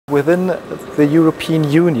Within the European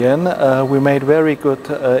Union, we made very good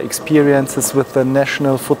experiences with the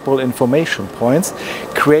national football information points,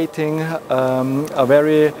 creating a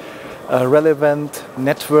very relevant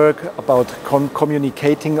network about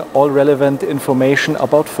communicating all relevant information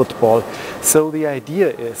about football. So the idea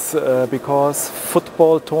is, because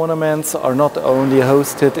football tournaments are not only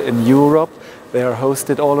hosted in Europe, they are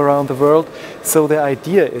hosted all around the world. So the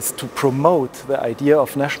idea is to promote the idea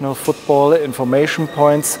of national football information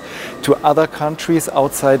points to other countries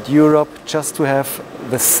outside Europe, just to have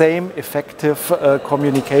the same effective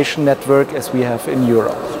communication network as we have in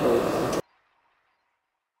Europe.